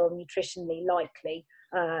 it's still nutritionally likely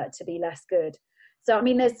to be less good. So, I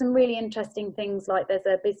mean, there's some really interesting things, like there's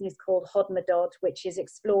a business called Hodmedod, which is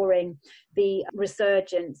exploring the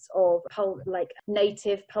resurgence of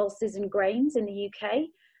native pulses and grains in the UK.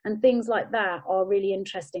 And things like that are really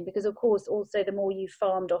interesting because, of course, also the more you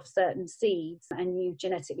farmed off certain seeds and you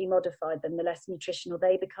genetically modified them, the less nutritional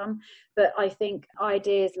they become. But I think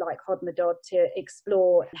ideas like Hodmedod to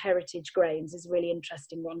explore heritage grains is a really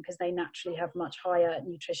interesting one because they naturally have much higher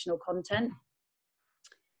nutritional content.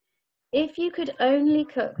 If you could only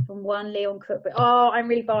cook from one Leon cookbook, I'm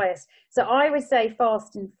really biased. So I would say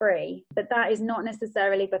Fast and Free, but that is not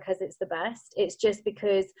necessarily because it's the best. It's just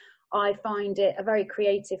because I find it a very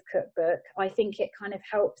creative cookbook. I think it kind of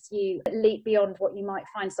helps you leap beyond what you might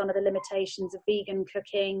find some of the limitations of vegan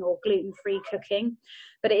cooking or gluten-free cooking.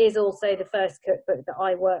 But it is also the first cookbook that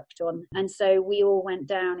I worked on. And so we all went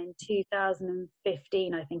down in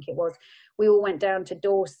 2015, I think it was. We all went down to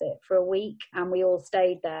Dorset for a week and we all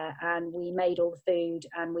stayed there and we made all the food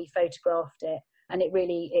and we photographed it. And it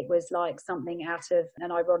was like something out of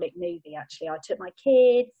an ironic movie, actually. I took my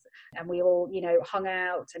kids and we all, hung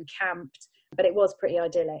out and camped, but it was pretty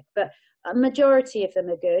idyllic. But a majority of them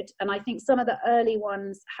are good. And I think some of the early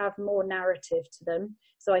ones have more narrative to them.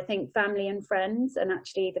 So I think Family and Friends, and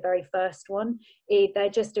actually the very first one, they're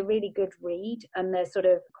just a really good read and they're sort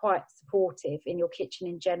of quite supportive in your kitchen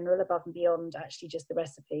in general, above and beyond actually just the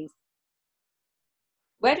recipes.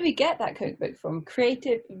 Where do we get that cookbook from?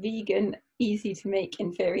 Creative, vegan, easy to make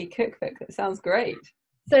in theory cookbook. That sounds great.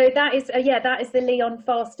 So that is the Leon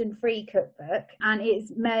Fast and Free cookbook, and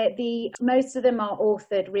most of them are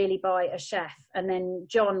authored really by a chef, and then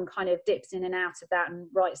John kind of dips in and out of that and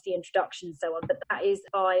writes the introduction and so on. But that is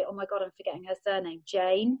by, oh my God, I'm forgetting her surname,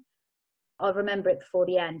 Jane. I'll remember it before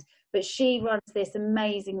the end. But she runs this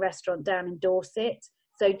amazing restaurant down in Dorset.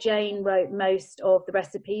 So Jane wrote most of the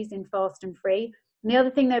recipes in Fast and Free. And the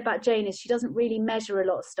other thing though about Jane is she doesn't really measure a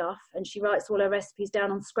lot of stuff, and she writes all her recipes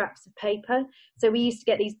down on scraps of paper. So we used to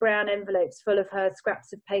get these brown envelopes full of her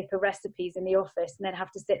scraps of paper recipes in the office and then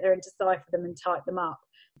have to sit there and decipher them and type them up.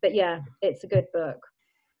 But yeah, it's a good book.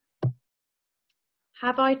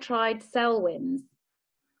 Have I tried Selwyn's?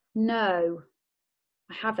 No,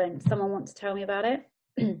 I haven't. Someone want to tell me about it?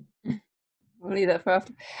 We'll leave that for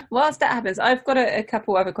after. Whilst that happens, I've got a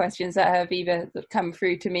couple other questions that have either come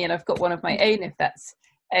through to me, and I've got one of my own, if that's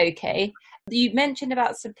okay. You mentioned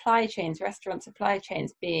about supply chains, restaurant supply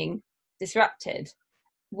chains being disrupted.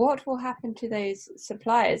 What will happen to those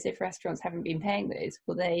suppliers if restaurants haven't been paying those?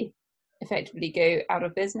 Will they effectively go out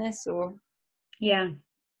of business, or? Yeah,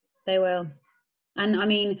 they will. And I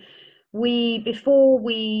mean, before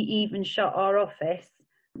we even shut our office,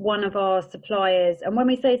 one of our suppliers, and when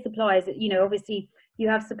we say suppliers, obviously you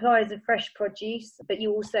have suppliers of fresh produce, but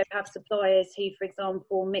you also have suppliers who, for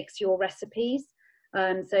example, mix your recipes.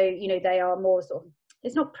 So they are more sort of,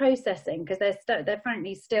 it's not processing, because they're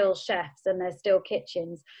frankly still chefs and they're still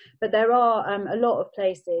kitchens, but there are a lot of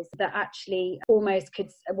places that actually almost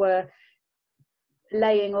were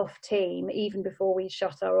laying off team even before we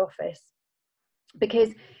shut our office, because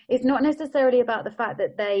it's not necessarily about the fact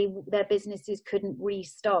that their businesses couldn't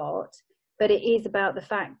restart, but it is about the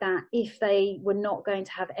fact that if they were not going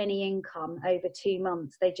to have any income over 2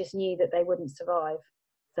 months, they just knew that they wouldn't survive.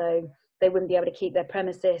 So they wouldn't be able to keep their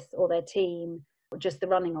premises or their team, or just the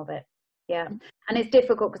running of it. Yeah. And it's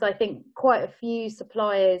difficult because I think quite a few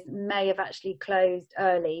suppliers may have actually closed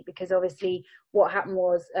early, because obviously what happened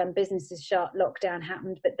was businesses shut, lockdown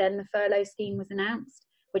happened, but then the furlough scheme was announced,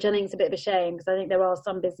 which I think is a bit of a shame, because I think there are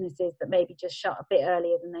some businesses that maybe just shut a bit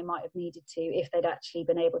earlier than they might have needed to if they'd actually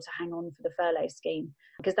been able to hang on for the furlough scheme,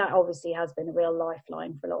 because that obviously has been a real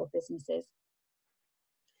lifeline for a lot of businesses.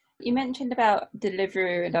 You mentioned about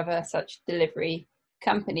Deliveroo and other such delivery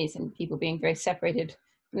companies and people being very separated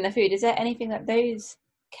from their food. Is there anything that those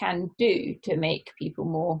can do to make people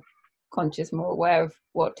more conscious, more aware of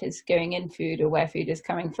what is going in food or where food is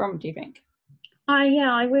coming from, do you think?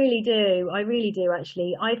 I really do. I really do,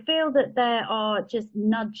 actually. I feel that there are just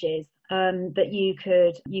nudges that you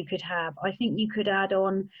could have. I think you could add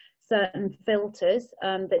on certain filters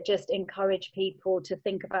that just encourage people to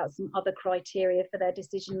think about some other criteria for their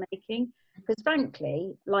decision making. Because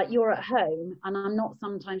frankly, like, you're at home and I'm not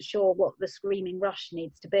sometimes sure what the screaming rush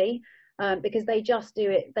needs to be, because they just do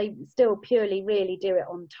it, they still purely really do it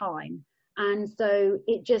on time. And so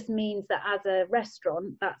it just means that as a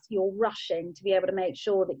restaurant, you're rushing to be able to make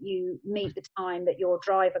sure that you meet the time that your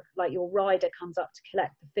driver, like your rider, comes up to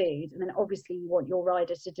collect the food. And then obviously you want your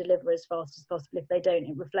rider to deliver as fast as possible. If they don't,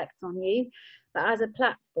 it reflects on you. But as a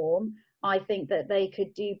platform, I think that they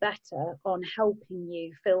could do better on helping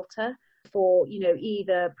you filter for,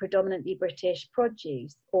 either predominantly British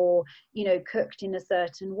produce, or, cooked in a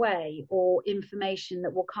certain way, or information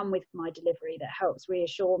that will come with my delivery that helps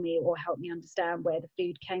reassure me or help me understand where the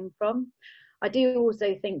food came from. I do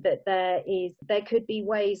also think that there could be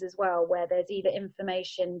ways as well where there's either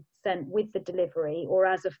information sent with the delivery or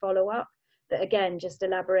as a follow-up that again just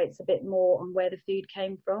elaborates a bit more on where the food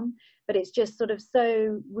came from. But it's just sort of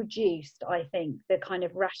so reduced, I think, the kind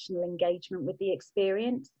of rational engagement with the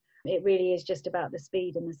experience. It really is just about the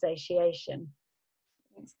speed and the satiation.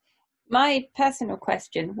 My personal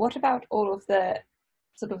question, what about all of the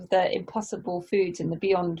sort of the impossible foods and the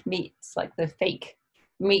beyond meats, like the fake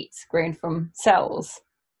meats grown from cells?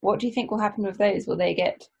 What do you think will happen with those? Will they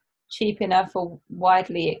get cheap enough or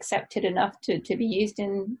widely accepted enough to be used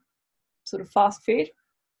in sort of fast food?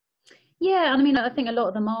 Yeah, and I mean, I think a lot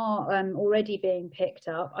of them are already being picked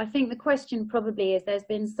up. I think the question probably is there's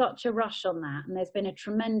been such a rush on that, and there's been a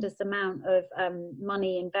tremendous amount of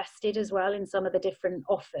money invested as well in some of the different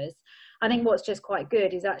offers. I think what's just quite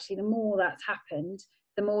good is actually the more that's happened,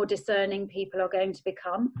 the more discerning people are going to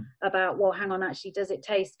become about, well, hang on, actually, does it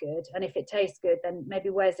taste good? And if it tastes good, then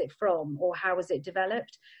maybe where's it from, or how was it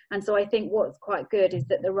developed? And so I think what's quite good is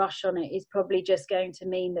that the rush on it is probably just going to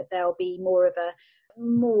mean that there'll be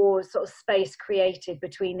more sort of space created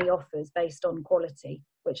between the offers based on quality,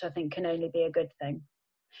 which I think can only be a good thing.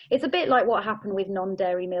 It's a bit like what happened with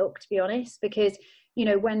non-dairy milk, to be honest, because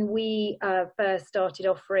when we first started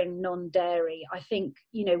offering non-dairy, I think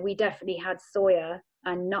we definitely had soya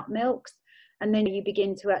and nut milks, and then you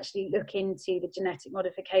begin to actually look into the genetic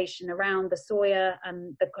modification around the soya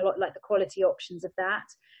and the quality options of that,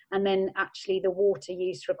 and then actually the water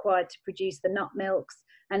use required to produce the nut milks.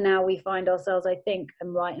 And now we find ourselves, I think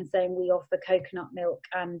I'm right in saying, we offer coconut milk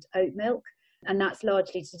and oat milk. And that's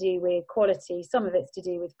largely to do with quality. Some of it's to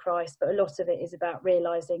do with price, but a lot of it is about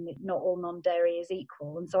realising that not all non-dairy is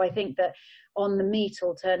equal. And so I think that on the meat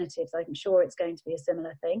alternatives, I'm sure it's going to be a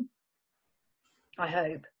similar thing. I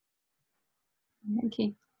hope. Thank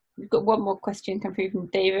you. We've got one more question come through from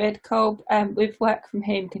David Kolb. With work from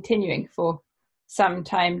home continuing for some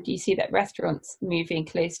time, do you see that restaurants moving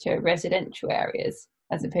close to residential areas,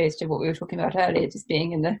 as opposed to what we were talking about earlier, just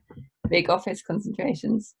being in the big office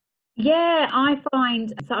concentrations? Yeah, I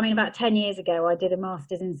find, about 10 years ago, I did a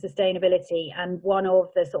master's in sustainability, and one of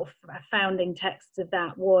the sort of founding texts of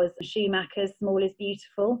that was Schumacher's Small is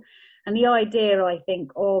Beautiful. And the idea, I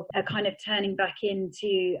think, of a kind of turning back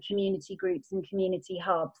into community groups and community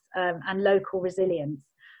hubs and local resilience,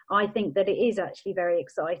 I think that it is actually very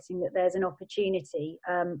exciting that there's an opportunity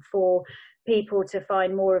for people to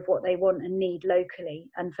find more of what they want and need locally,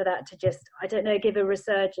 and for that to just, I don't know, give a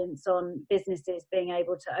resurgence on businesses being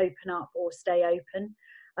able to open up or stay open.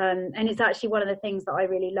 And it's actually one of the things that I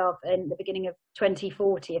really love in the beginning of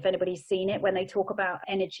 2040, if anybody's seen it, when they talk about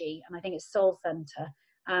energy, and I think it's Sol Centre,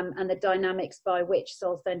 and the dynamics by which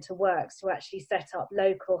Sol Centre works to actually set up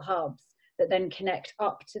local hubs that then connect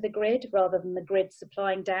up to the grid rather than the grid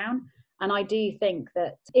supplying down. And I do think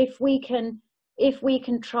that if we can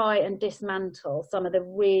try and dismantle some of the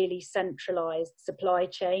really centralised supply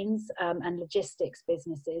chains and logistics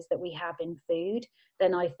businesses that we have in food,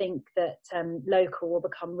 then I think that local will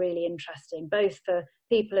become really interesting, both for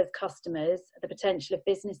people as customers, the potential of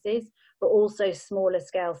businesses, but also smaller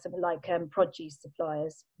scale, like produce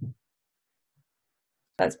suppliers.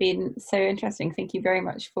 That's been so interesting. Thank you very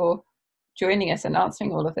much for joining us and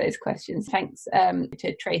answering all of those questions. Thanks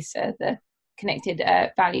to Tracer, the connected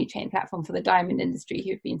value chain platform for the diamond industry,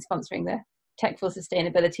 who've been sponsoring the Tech for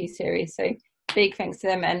Sustainability series. So big thanks to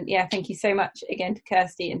them. And yeah, thank you so much again to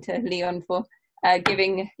Kirsty and to Leon for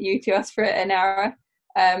giving you to us for an hour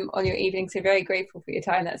on your evening. So very grateful for your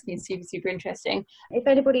time. That's been super, super interesting. If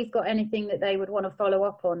anybody's got anything that they would want to follow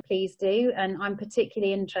up on, please do. And I'm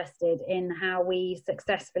particularly interested in how we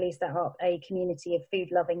successfully set up a community of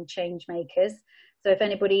food-loving change makers. So if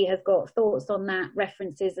anybody has got thoughts on that,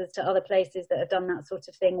 references as to other places that have done that sort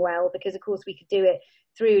of thing well, because of course we could do it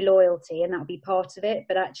through loyalty and that would be part of it,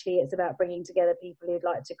 but actually it's about bringing together people who'd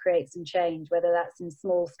like to create some change, whether that's in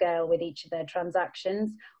small scale with each of their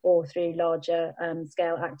transactions or through larger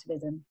scale activism.